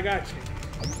doing, but I got you.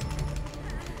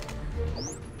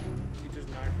 You just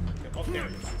knocked. Oh, there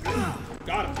it is.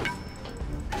 Got him.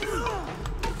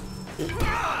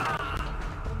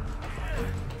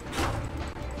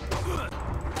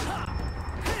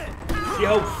 See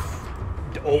how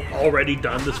already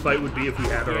done this fight would be if we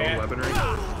had our own weaponry?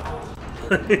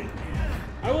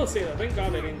 I will say that. Thank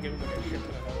God they didn't give him a shit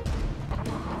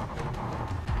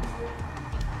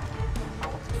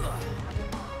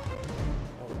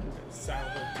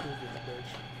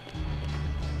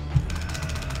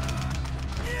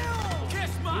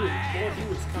ton of health. He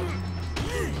was coming.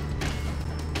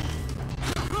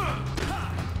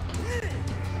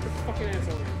 Get the fucking ass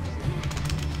over here.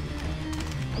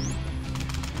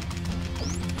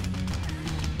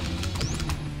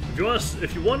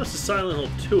 If you want us to Silent Hill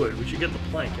 2 it, we should get the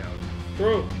plank out.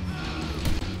 True.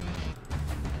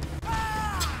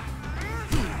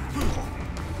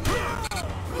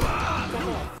 Come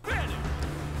on.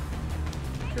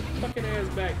 Get your fucking ass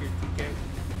back here, TK.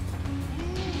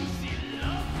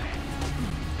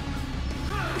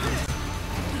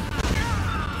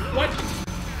 What?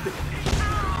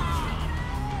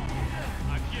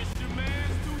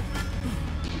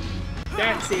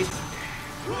 That's it.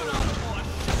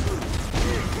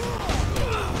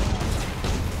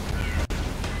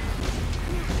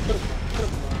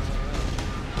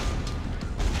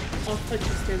 I'll touch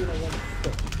you standing on one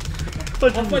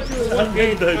foot. I'll touch you with one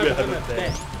hand on the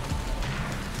bed.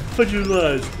 Put your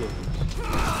eyes closed.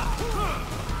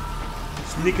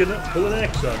 Sneaking up, pull an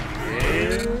axe on me,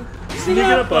 yeah. Sneaking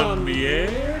up on me,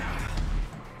 yeah.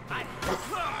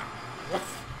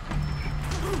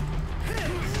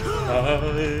 I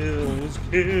was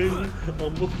king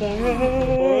on the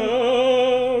forest.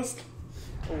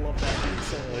 I love that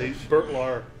song. Bert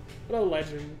Lahr. What a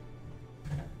legend.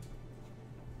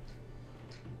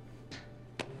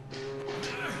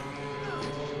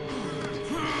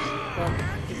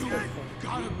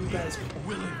 You guys are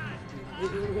willing.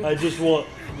 I just want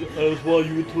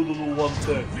you to do one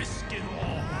thing.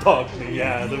 Talk me,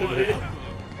 yeah.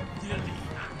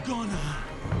 Gonna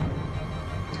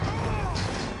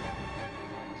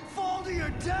fall to your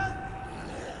death.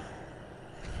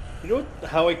 You know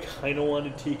how I kind of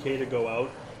wanted TK to go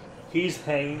out? He's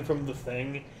hanging from the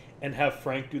thing and have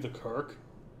Frank do the Kirk.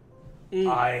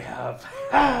 I have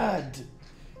had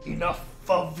enough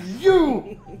of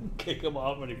you. Kick him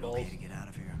off when he falls. To get out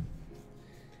of here.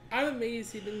 I'm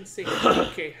amazed he didn't say,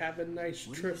 okay, have a nice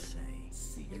trip.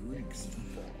 See you next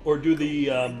fall. Or do the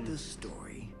The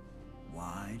story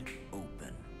wide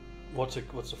open. what's a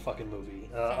fucking movie?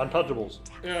 Untouchables.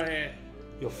 Oh, yeah.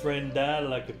 Your friend died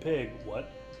like a pig.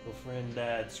 What? Your friend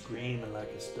died screaming like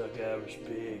a stuck Irish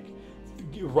pig.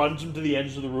 Runs him to the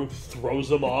edge of the room, throws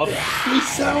him off. We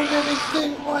sound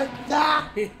anything like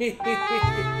that. We're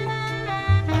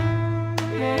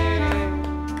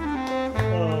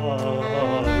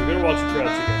gonna watch the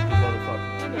credits again, you motherfucker.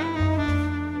 This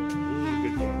is a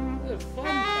good game. It was a fun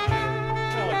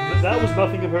time. That was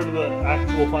nothing compared to the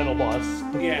actual final boss.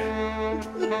 Yeah. It's a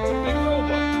big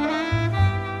robot.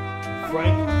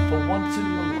 Frank, for once in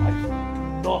your life,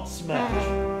 do not smash.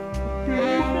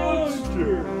 Big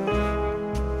monster.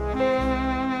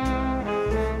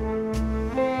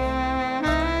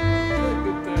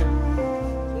 Good time.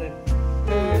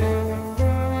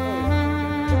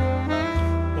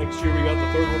 Next year we got the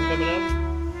third one coming out.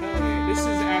 Hell yeah. This is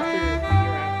after the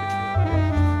year after.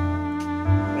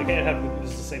 I can't have this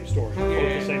is the same story. Both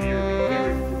Yeah. the same year.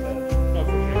 Very bad. Oh,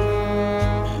 for sure.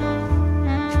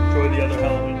 Enjoy the other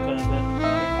Halloween content.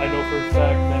 I know for a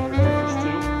fact Nightmare Creatures 2.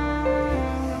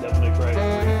 Definitely Friday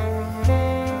 3.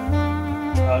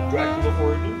 Dracula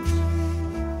Origins.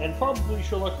 And probably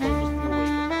Sherlock Holmes The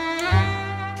Awakening.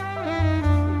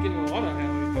 We're getting a lot of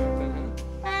Halloween content,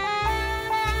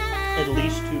 At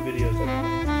least 2 videos every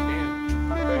month. huh?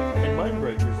 Damn. And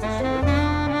Mindbreakers this year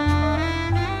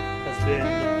has been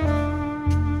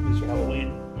Mr. Halloween.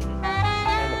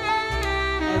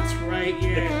 That's right, The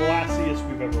yeah. classiest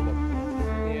we've ever looked at.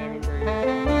 Yeah, I remember.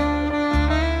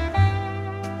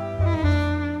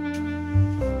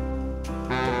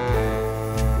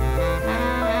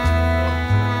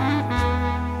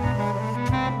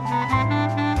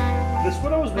 This is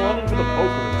what I was wanting for the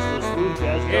poker. It's the smooth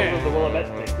jazz Yeah. of the Willamette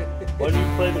thing. Why do you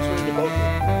play this for the poker?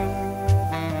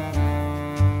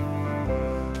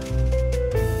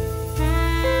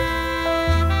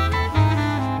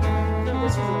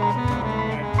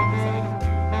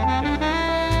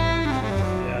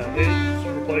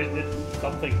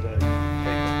 something to take the place.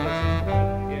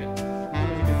 Yeah, that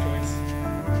was a good choice.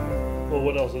 Well,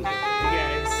 what else is there?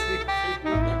 Yeah, it's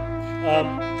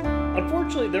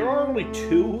Unfortunately, there are only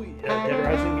 2 Dead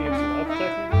Rising games left,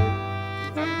 technically.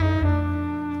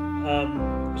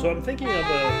 So I'm thinking of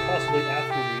possibly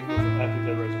after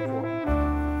Dead Rising 4.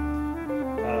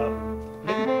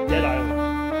 Maybe Dead Island.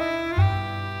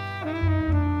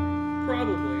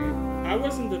 probably. I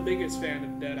wasn't the biggest fan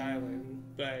of Dead Island,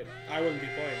 but I wouldn't be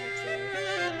playing it, so.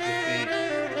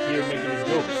 Just be here making his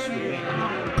jokes.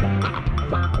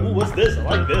 Ooh, what's this? I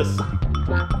like this.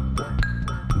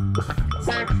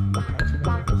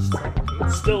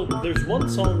 Still, there's one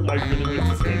song I really wish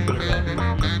this game could have gotten.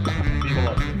 Viva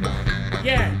La Vida.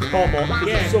 Yeah. Come on,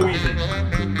 this is so easy.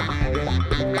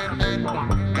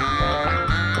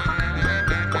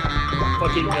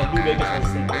 Fucking New Vegas has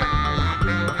thing.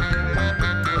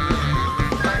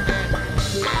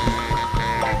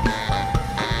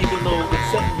 Even though it's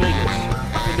set in Vegas,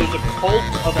 and there's a cult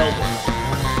of Elvis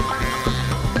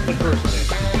impersonating.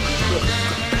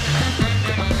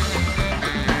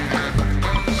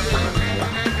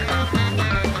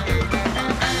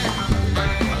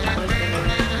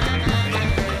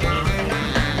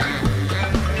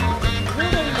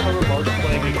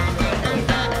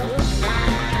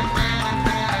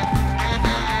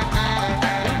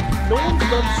 No one's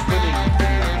done swimming.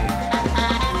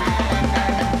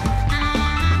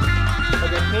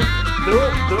 Like, I think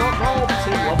they're not all the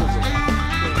same levels of it.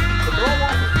 But they're all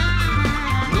awful.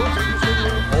 You know what's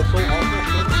swimming also awful?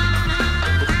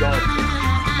 It's dog shit.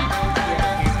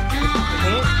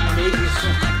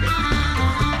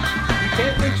 You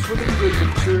can't make swimming good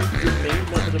with your main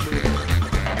method of movement.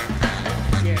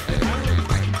 Yeah,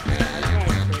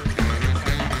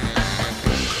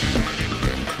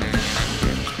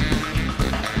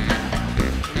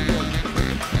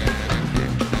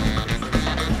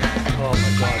 Oh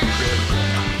my god, you good.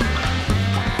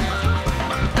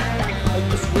 Like,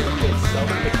 the swimming itself,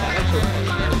 the mechanics are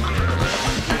fun.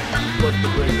 But the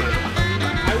way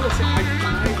I will say,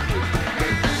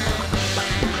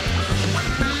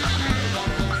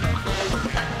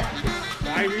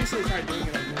 I recently tried doing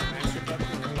it on the master button.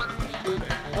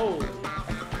 Oh,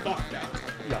 fuck that.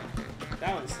 yeah.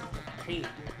 That was pain.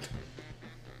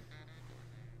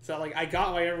 So, like, I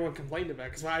got why everyone complained about it,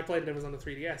 because when I played it, it was on the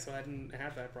 3DS, so I didn't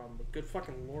have that problem. But good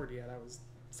fucking lord, yeah, that was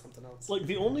something else. Like,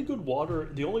 the only good water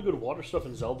stuff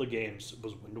in Zelda games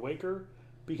was Wind Waker,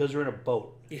 because you're in a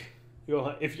boat. Yeah. You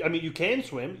know, you can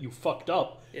swim. You fucked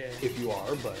up. Yeah. If you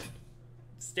are, but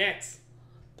Stats.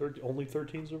 only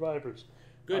 13 survivors.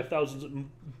 Good. 5,000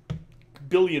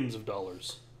 billions of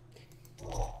dollars.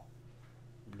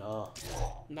 Nah.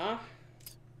 Nah.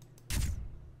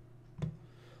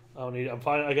 I don't need. I'm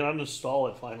fine. I can uninstall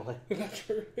it finally. Not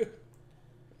true.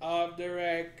 Off the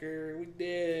record, we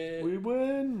did. We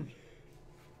win.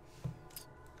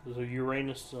 There's a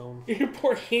Uranus zone.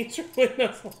 Import games from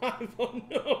Windows Live. Oh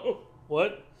no.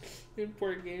 What?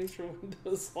 Import games from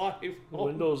Windows Live. Oh,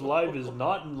 Windows Live is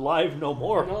not live no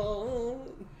more. no.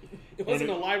 It wasn't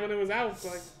alive when it was out.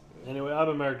 Like, Anyway, I'm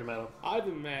American Tomato. I've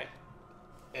been Matt.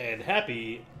 And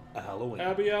happy Halloween.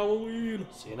 Happy Halloween.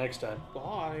 See you next time.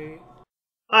 Bye.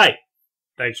 Hi.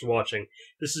 Thanks for watching.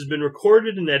 This has been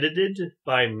recorded and edited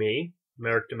by me,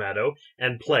 Merrick D'Amato,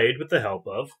 and played with the help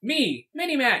of Me,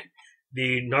 Mini Matt.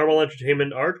 the Narwhal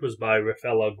Entertainment art was by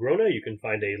Rafaela Grona. You can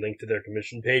find a link to their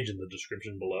commission page in the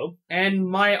description below. And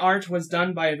my art was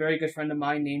done by a very good friend of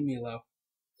mine named Milo.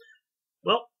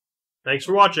 Well, thanks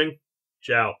for watching.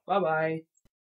 Ciao. Bye-bye.